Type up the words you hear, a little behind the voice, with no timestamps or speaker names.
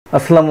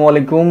আসসালামু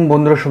আলাইকুম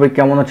বন্ধুরা, সবাই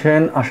কেমন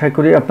আছেন? আশা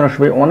করি আপনারা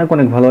সবাই অনেক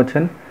অনেক ভালো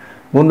আছেন।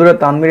 বন্ধুরা,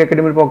 তানভীর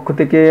একাডেমির পক্ষ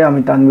থেকে আমি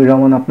তানভীর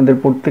রহমান আপনাদের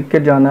প্রত্যেককে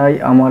জানাই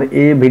আমার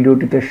এই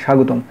ভিডিওটিতে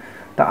স্বাগতম।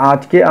 তা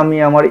আজকে আমি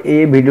আমার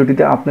এই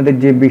ভিডিওটিতে আপনাদের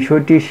যে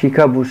বিষয়টি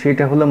শেখাবো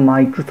সেটা হলো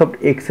মাইক্রোসফট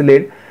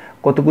এক্সেলের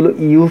কতগুলো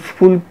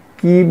ইউজফুল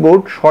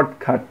কিবোর্ড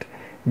শর্টকাট।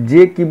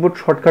 যে কিবোর্ড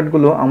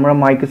শর্টকাটগুলো আমরা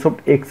মাইক্রোসফট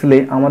এক্সেলে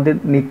আমাদের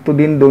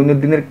নিত্যদিন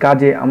দৈনন্দিনের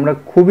কাজে আমরা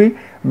খুবই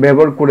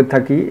ব্যবহার করে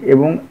থাকি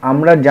এবং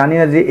আমরা জানি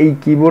না যে এই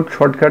কিবোর্ড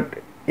শর্টকাট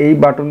এই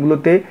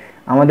বাটনগুলোতে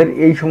আমাদের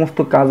এই সমস্ত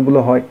কাজগুলো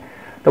হয়।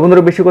 তা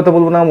বন্ধুরা, বেশি কথা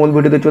বলবো না, মূল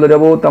ভিডিওতে চলে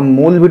যাব। তা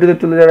মূল ভিডিওতে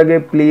চলে যাওয়ার আগে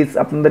প্লিজ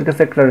আপনাদের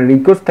কাছে একটা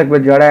রিকোয়েস্ট থাকবে,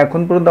 যারা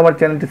এখন পর্যন্ত আমার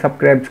চ্যানেলটি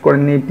সাবস্ক্রাইব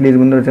করেননি প্লিজ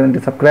বন্ধুরা চ্যানেলটি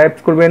সাবস্ক্রাইব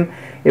করবেন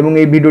এবং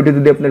এই ভিডিওটি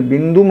যদি আপনার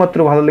বিন্দু মাত্র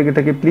ভালো লেগে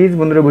থাকে প্লিজ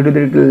বন্ধুরা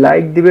ভিডিওতে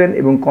লাইক দিবেন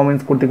এবং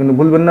কমেন্টস করতে কিন্তু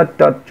ভুলবেন না।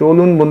 তা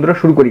চলুন বন্ধুরা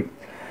শুরু করি।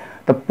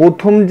 তা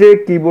প্রথম যে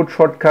কিবোর্ড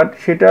শর্টকাট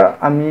সেটা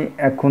আমি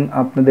এখন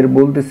আপনাদের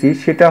বলতেছি,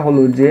 সেটা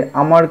হলো যে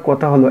আমার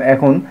কথা হলো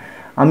এখন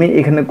আমি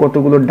এখানে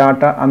কতগুলো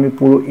ডাটা আমি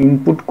পুরো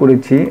ইনপুট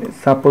করেছি।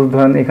 সাপোজ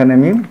ধরেন এখানে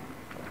আমি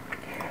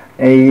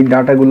এই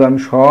ডাটাগুলো আমি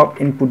সব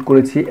ইনপুট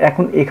করেছি।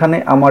 এখন এখানে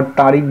আমার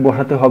তারিখ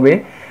বসাতে হবে,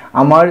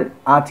 আমার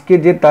আজকে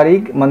যে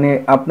তারিখ মানে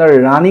আপনার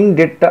রানিং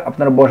ডেটটা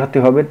আপনার বসাতে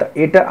হবে। তা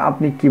এটা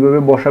আপনি কিভাবে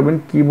বসাবেন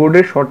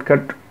কিবোর্ডের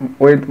শর্টকাট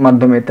ওয়ের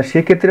মাধ্যমে। তা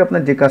সেক্ষেত্রে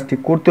আপনার যে কাজটি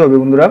করতে হবে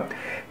বন্ধুরা,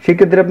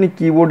 সেক্ষেত্রে আপনি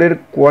কিবোর্ডের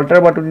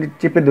কোয়ার্টার বাটনটি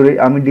চেপে ধরে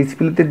আমি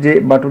ডিসপ্লেতে যে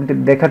বাটনটি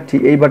দেখাচ্ছি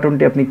এই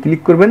বাটনটি আপনি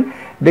ক্লিক করবেন,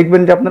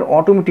 দেখবেন যে আপনার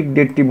অটোমেটিক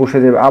ডেটটি বসে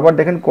যাবে। আবার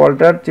দেখেন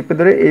কোয়ার্টার চেপে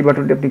ধরে এই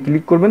বাটনটি আপনি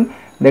ক্লিক করবেন,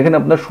 দেখেন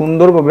আপনার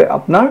সুন্দরভাবে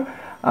আপনার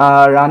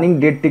রানিং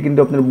ডেটটি কিন্তু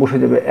আপনার বসে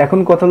যাবে। এখন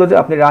কথা হলো যে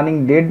আপনি রানিং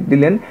ডেট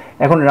দিলেন,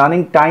 এখন রানিং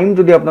টাইম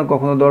যদি আপনার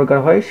কখনো দরকার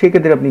হয়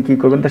সেক্ষেত্রে আপনি কী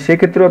করবেন। তা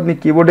সেক্ষেত্রেও আপনি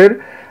কিবোর্ডের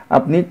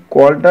আপনি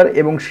কোয়ার্টার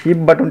এবং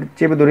শিফট বাটনটি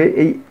চেপে ধরে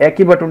এই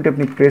একই বাটনটি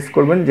আপনি প্রেস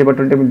করবেন, যে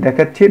বাটনটি আমি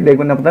দেখাচ্ছি,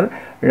 দেখবেন আপনার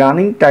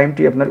রানিং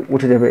টাইমটি আপনার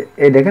উঠে যাবে।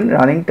 এই দেখেন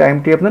রানিং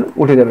টাইমটি আপনার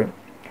উঠে যাবে।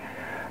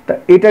 তা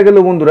এটা গেল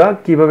বন্ধুরা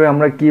কিভাবে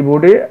আমরা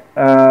কিবোর্ডে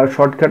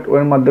শর্টকাট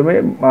ওয়ের মাধ্যমে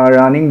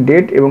রানিং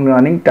ডেট এবং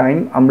রানিং টাইম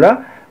আমরা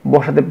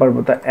বসাতে পারবো।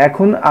 তা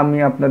এখন আমি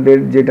আপনাদের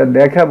যেটা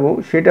দেখাবো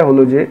সেটা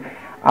হলো যে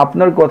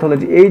আপনার কথা হলো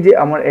যে এই যে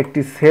আমার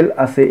একটি সেল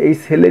আছে, এই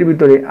সেলের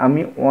ভিতরে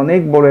আমি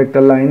অনেক বড় একটা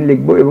লাইন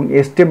লিখবো এবং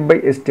স্টেপ বাই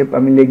স্টেপ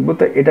আমি লিখবো।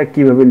 তা এটা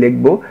কিভাবে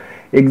লিখবো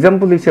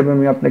এক্সাম্পল হিসেবে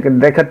আমি আপনাকে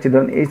দেখাচ্ছি।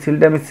 ধরুন এই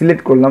সেলটা আমি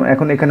সিলেক্ট করলাম,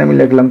 এখন এখানে আমি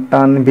লিখলাম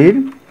তানভীর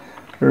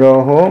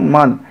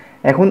রহমান।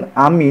 এখন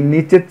আমি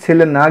নিচের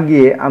সেলে না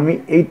গিয়ে আমি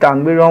এই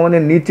তানভীর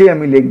রহমানের নিচে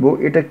আমি লিখবো।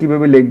 এটা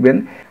কিভাবে লিখবেন,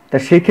 তা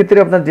সেই ক্ষেত্রে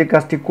আপনার যে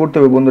কাজটি করতে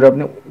হবে বন্ধুরা,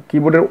 আপনি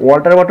কিবোর্ডের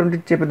ওয়াটার বাটনটি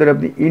চেপে ধরে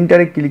আপনি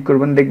ইন্টারে ক্লিক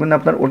করবেন, দেখবেন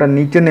আপনার ওটা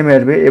নিচে নেমে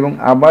আসবে। এবং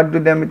আবার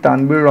যদি আমি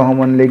তানভীর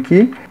রহমান লিখি,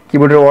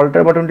 কিবোর্ডের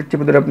ওয়াটার বাটনটি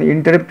চেপে ধরে আপনি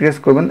ইন্টারে প্রেস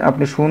করবেন,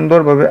 আপনি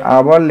সুন্দরভাবে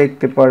আবার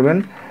লিখতে পারবেন।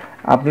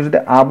 আপনি যদি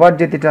আবার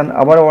যেতে চান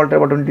আবার ওয়াটার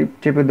বাটনটি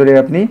চেপে ধরে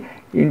আপনি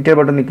ইন্টার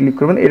বাটনে ক্লিক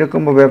করবেন,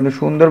 এরকমভাবে আপনি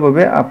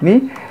সুন্দরভাবে আপনি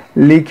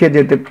লিখে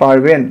যেতে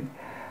পারবেন।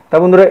 তা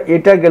বন্ধুরা,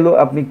 এটা গেল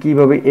আপনি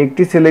কিভাবে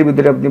একটি সেলের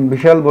ভিতরে আপনি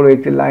বিশাল বড়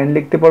একটি লাইন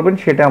লিখতে পারবেন,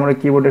 সেটা আমরা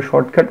কিবোর্ডের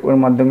শর্টকাট ওর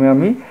মাধ্যমে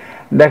আমি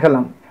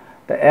দেখালাম।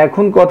 তা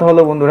এখন কথা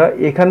হলো বন্ধুরা,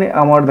 এখানে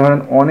আমার ধরেন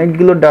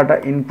অনেকগুলো ডাটা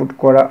ইনপুট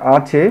করা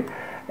আছে।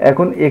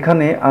 এখন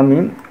এখানে আমি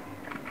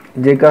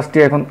যে কাজটি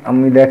এখন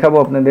আমি দেখাবো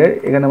আপনাদের,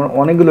 এখানে আমার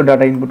অনেকগুলো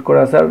ডাটা ইনপুট করা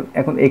আছে। আর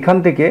এখন এখান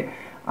থেকে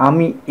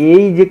আমি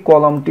এই যে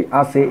কলামটি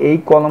আছে এই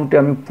কলামটি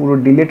আমি পুরো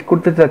ডিলিট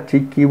করতে চাচ্ছি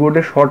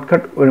কিবোর্ডের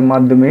শর্টকাট ওর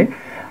মাধ্যমে।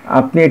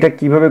 আপনি এটা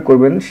কিভাবে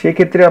করবেন,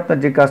 সেক্ষেত্রে আপনার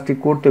যে কাজটি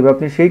করতে হবে,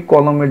 আপনি সেই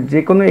কলমের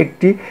যে কোনো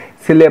একটি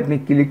সেলে আপনি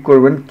ক্লিক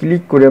করবেন,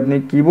 ক্লিক করে আপনি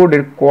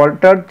কিবোর্ডের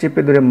কোয়ার্টার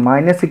চেপে ধরে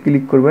মাইনাসে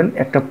ক্লিক করবেন,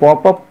 একটা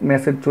পপ আপ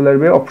মেসেজ চলে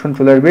আসবে, অপশন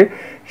চলে আসবে।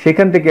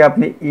 সেখান থেকে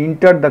আপনি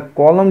ইন্টার দ্য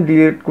কলম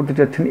ডিলিট করতে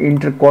চাচ্ছেন,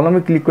 ইন্টার কলমে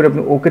ক্লিক করে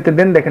আপনি ওকেতে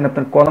দেন, দেখেন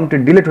আপনার কলমটি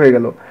ডিলিট হয়ে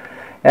গেল।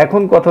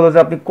 এখন কথা হলো যে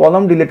আপনি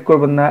কলম ডিলিট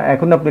করবেন না,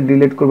 এখন আপনি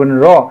ডিলিট করবেন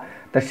র।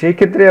 তা সেই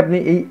ক্ষেত্রে আপনি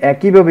এই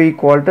একইভাবে এই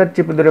কোয়ার্টার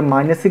চেপে ধরে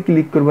মাইনাসে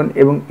ক্লিক করবেন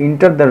এবং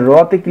ইন্টার দ্য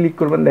রতে ক্লিক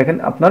করবেন, দেখেন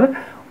আপনার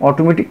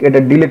অটোমেটিক এটা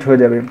ডিলিট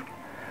হয়ে যাবে।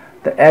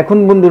 তা এখন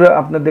বন্ধুরা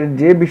আপনাদের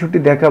যে বিষয়টি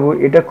দেখাবো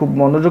এটা খুব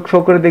মনোযোগ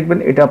সহকারে দেখবেন,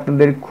 এটা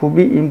আপনাদের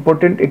খুবই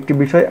ইম্পর্টেন্ট একটি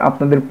বিষয়,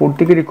 আপনাদের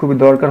প্রত্যেকেরই খুবই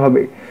দরকার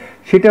হবে।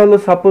 সেটা হলো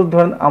সাপোজ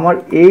ধরেন আমার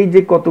এই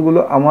যে কতগুলো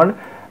আমার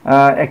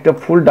একটা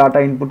ফুল ডাটা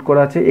ইনপুট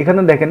করা আছে,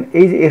 এখানে দেখেন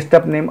এই যে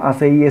স্টাফ নেম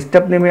আছে, এই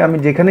স্টাফ নেমে আমি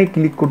যেখানেই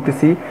ক্লিক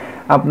করতেছি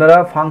আপনারা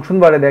ফাংশন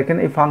বারে দেখেন,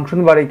 এই ফাংশন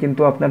বারে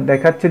কিন্তু আপনার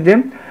দেখাচ্ছে যে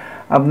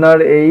আপনার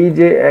এই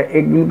যে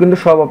এগুলো কিন্তু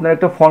সব আপনার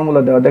একটা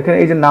ফর্মুলা দেওয়া। দেখেন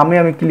এই যে নামে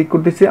আমি ক্লিক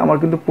করতেছি, আমার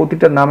কিন্তু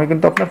প্রতিটা নামে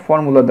কিন্তু আপনার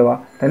ফর্মুলা দেওয়া,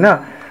 তাই না?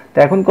 তো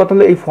এখন কথা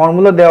হলো এই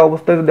ফর্মুলা দেওয়া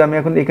অবস্থায় যদি আমি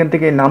এখন এখান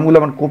থেকে এই নামগুলো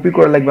আমার কপি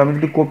করা লাগবে, আমি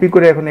যদি কপি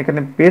করে এখন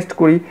এখানে পেস্ট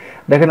করি,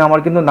 দেখেন আমার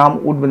কিন্তু নাম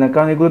উঠবে না,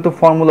 কারণ এগুলো তো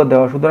ফর্মুলা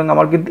দেওয়া, সুতরাং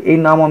আমার কিন্তু এই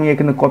নাম আমি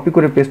এখানে কপি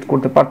করে পেস্ট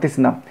করতে পারতেছি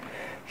না।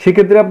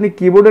 সেক্ষেত্রে আপনি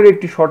কিবোর্ডের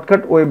একটি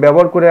শর্টকাট ওয়ে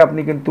ব্যবহার করে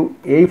আপনি কিন্তু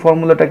এই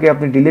ফর্মুলাটাকে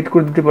আপনি ডিলিট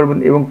করে দিতে পারবেন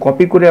এবং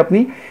কপি করে আপনি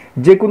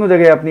যে কোনো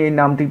জায়গায় আপনি এই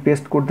নামটি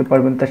পেস্ট করতে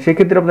পারবেন। তা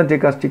সেক্ষেত্রে আপনার যে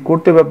কাজটি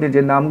করতে হবে, আপনি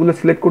যে নামগুলো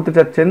সিলেক্ট করতে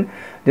চাচ্ছেন,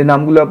 যে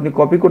নামগুলো আপনি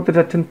কপি করতে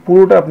চাচ্ছেন,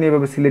 পুরোটা আপনি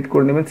এভাবে সিলেক্ট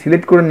করে নেবেন।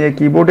 সিলেক্ট করে নিয়ে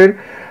কিবোর্ডের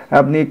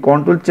আপনি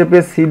কন্ট্রোল চেপে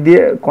সি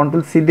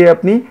দিয়ে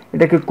আপনি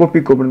এটাকে কপি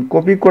করবেন।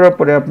 কপি করার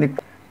পরে আপনি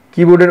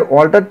কিবোর্ডের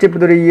অল্টার চেপে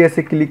ধরে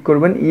ইএসএ ক্লিক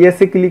করবেন।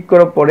 ইএসএ ক্লিক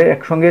করার পরে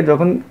একসঙ্গে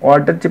যখন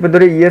অল্টার চেপে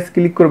ধরে ইএস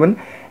ক্লিক করবেন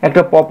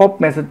একটা পপ আপ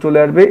মেসেজ চলে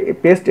আসবে,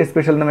 পেস্ট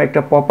স্পেশাল নামে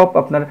একটা পপ আপ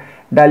আপনার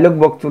ডায়লগ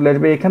বক্স চলে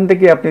আসবে। এখান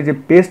থেকে আপনি যে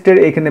পেস্টের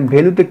এখানে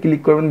ভ্যালুতে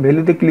ক্লিক করবেন,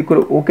 ভ্যালুতে ক্লিক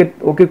করে ওকে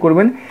ওকে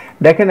করবেন।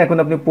 দেখেন এখন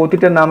আপনি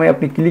প্রতিটা নামে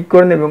আপনি ক্লিক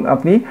করেন এবং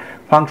আপনি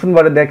ফাংশন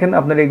বারে দেখেন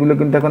আপনার এগুলো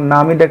কিন্তু এখন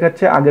নামই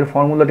দেখাচ্ছে, আগের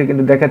ফর্মুলাটি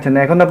কিন্তু দেখাচ্ছে না।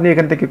 এখন আপনি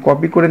এখান থেকে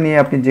কপি করে নিয়ে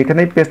আপনি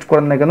যেখানেই পেস্ট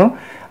করেন না কেন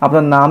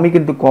আপনার নামই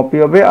কিন্তু কপি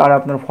হবে আর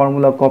আপনার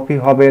ফর্মুলা কপি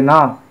হবে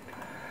না।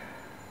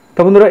 তো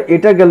বন্ধুরা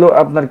এটা গেল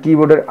আপনার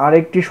কিবোর্ডের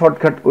আরেকটি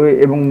শর্টকাট ওয়ে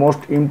এবং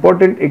মোস্ট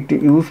ইম্পর্টেন্ট একটি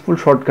ইউজফুল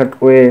শর্টকাট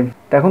ওয়ে।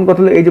 এখন কথা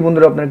হলো এই যে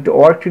বন্ধুরা আপনার একটি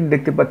ওয়ার্কশিট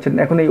দেখতে পাচ্ছেন,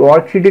 এখন এই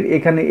ওয়ার্কশিটের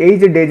এখানে এই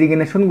যে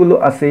ডেজিগনেশনগুলো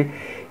আছে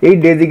এই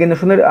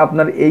ডেজিগনেশনের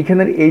আপনার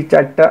এইখানের এই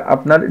চারটা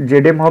আপনার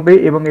জেডএম হবে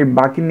এবং এই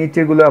বাকি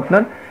নিচেগুলো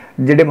আপনার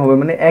জেডএম হবে,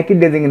 মানে একই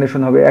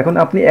ডেজিগনেশন হবে। এখন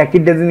আপনি একই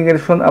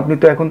ডেজিগনেশন আপনি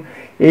তো এখন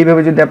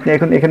এইভাবে যদি আপনি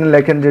এখন এখানে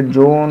লেখেন যে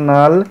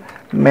জোনাল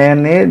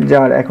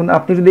ম্যানেজার, এখন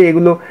আপনি যদি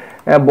এগুলো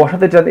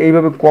বসাতে চান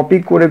এইভাবে কপি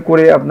করে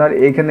করে আপনার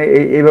এখানে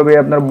এইভাবে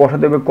আপনার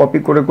বসাতে হবে, কপি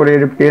করে করে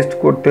এর পেস্ট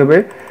করতে হবে,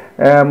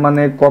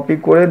 মানে কপি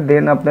করে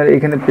দেন আপনার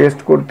এখানে পেস্ট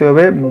করতে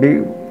হবে,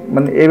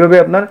 মানে এইভাবে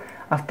আপনার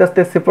আস্তে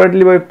আস্তে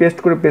সেপারেটলিভাবে পেস্ট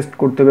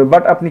করতে হবে।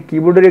 বাট আপনি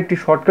কিবোর্ডের একটি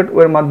শর্টকাট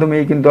ওয়ের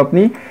মাধ্যমেই কিন্তু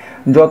আপনি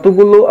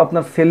যতগুলো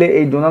আপনার সেলে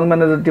এই জোনাল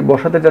ম্যানেজারটি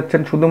বসাতে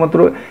যাচ্ছেন শুধুমাত্র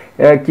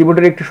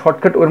কিবোর্ডের একটি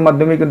শর্টকাট ওয়ের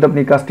মাধ্যমেই কিন্তু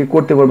আপনি কাজটি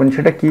করতে পারবেন।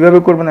 সেটা কিভাবে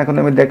করবেন এখন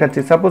আমি দেখাচ্ছি।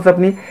 সাপোজ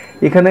আপনি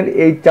এখানের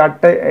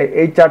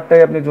এই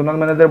চারটায় আপনি জোনাল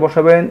ম্যানেজার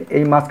বসাবেন,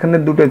 এই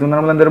মাঝখানের দুটোয়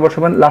জোনাল ম্যানেজার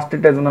বসাবেন,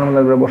 লাস্টেরটায় জোনাল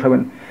ম্যানেজার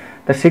বসাবেন।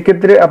 তা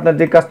সেক্ষেত্রে আপনার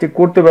যে কাজটি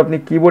করতে হবে আপনি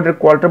কিবোর্ডের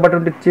কোয়ার্টার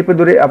বাটনটি চেপে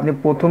ধরে আপনি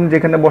প্রথম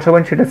যেখানে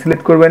বসাবেন সেটা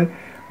সিলেক্ট করবেন,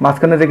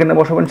 মাঝখানে যেখানে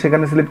বসাবেন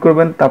সেখানে সিলেক্ট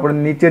করবেন, তারপরে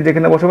নিচে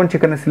যেখানে বসাবেন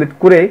সেখানে সিলেক্ট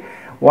করে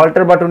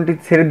ওয়াল্টার বাটনটি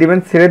ছেড়ে দিবেন।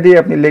 ছেড়ে দিয়ে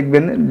আপনি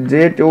লিখবেন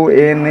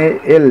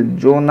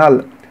ZONAL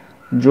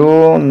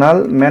zonal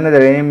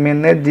manager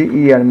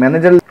MNAGER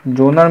manager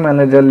zonal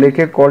manager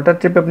লিখে কলটার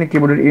চেপে আপনি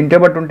কিবোর্ডের ইন্টার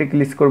বাটনটি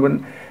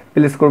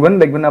প্লেস করবেন।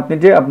 দেখবেন আপনি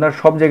যে আপনার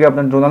সব জায়গায়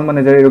আপনার জোনাল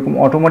ম্যানেজার এরকম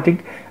অটোমেটিক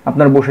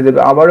আপনার বসে দেবে।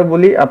 আবারও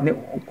বলি আপনি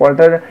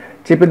কলটার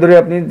চেপে ধরে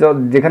আপনি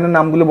যেখানে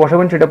নামগুলো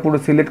বসাবেন সেটা পুরো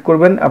সিলেক্ট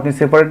করবেন, আপনি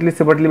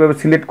সেপারেটলিভাবে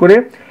সিলেক্ট করে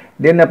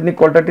দেন আপনি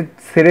কলটাটি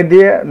ছেড়ে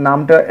দিয়ে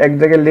নামটা এক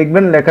জায়গায়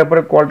লিখবেন, লেখার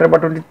পরে কলটার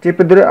বাটনটি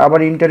চেপে ধরে আবার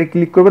ইন্টারে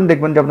ক্লিক করবেন,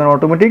 দেখবেন যে আপনার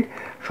অটোমেটিক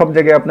সব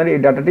জায়গায় আপনার এই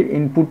ডাটাটি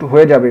ইনপুট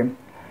হয়ে যাবে।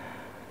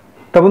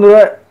 তা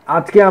বন্ধুরা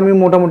আজকে আমি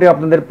মোটামুটি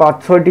আপনাদের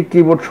 5-6টি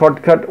কিবোর্ড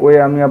শর্টকাট ওয়ে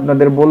আমি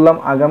আপনাদের বললাম,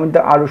 আগামীতে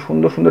আরও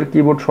সুন্দর সুন্দর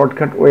কিবোর্ড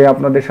শর্টকাট ওয়ে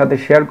আপনাদের সাথে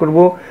শেয়ার করব।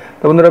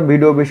 তো বন্ধুরা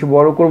ভিডিও বেশি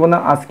বড় করব না,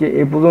 আজকে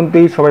এই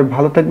পর্যন্তই। সবাই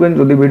ভালো থাকবেন।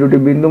 যদি ভিডিওটি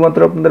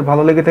বিন্দুমাত্র আপনাদের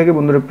ভালো লেগে থাকে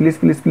বন্ধুরা প্লিজ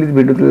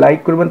ভিডিওটি লাইক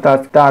করবেন।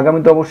 তা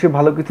আগামীতে অবশ্যই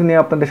ভালো কিছু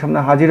নিয়ে আপনাদের সামনে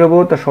হাজির হব।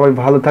 তা সবাই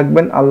ভালো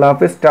থাকবেন। আল্লাহ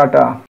হাফেজ, টাটা।